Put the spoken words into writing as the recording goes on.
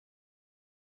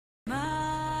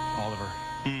Oliver.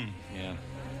 Yeah.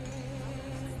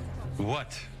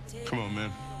 What? Come on,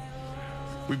 man.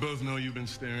 We both know you've been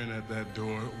staring at that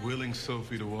door, willing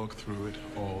Sophie to walk through it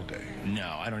all day.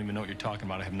 No, I don't even know what you're talking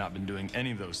about. I have not been doing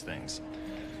any of those things.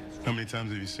 How many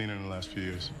times have you seen her in the last few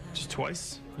years? Just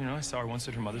twice. You know, I saw her once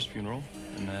at her mother's funeral,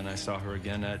 and then I saw her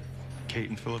again at Kate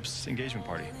and Philip's engagement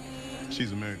party.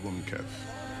 She's a married woman, Kev.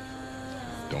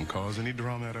 Don't cause any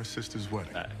drama at our sister's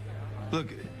wedding.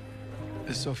 Look,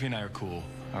 Sophie and I are cool,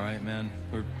 all right, man?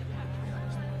 We're...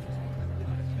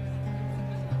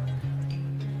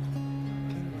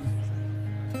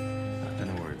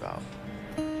 Nothing to worry about.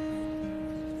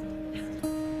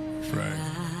 Right.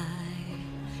 I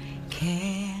can't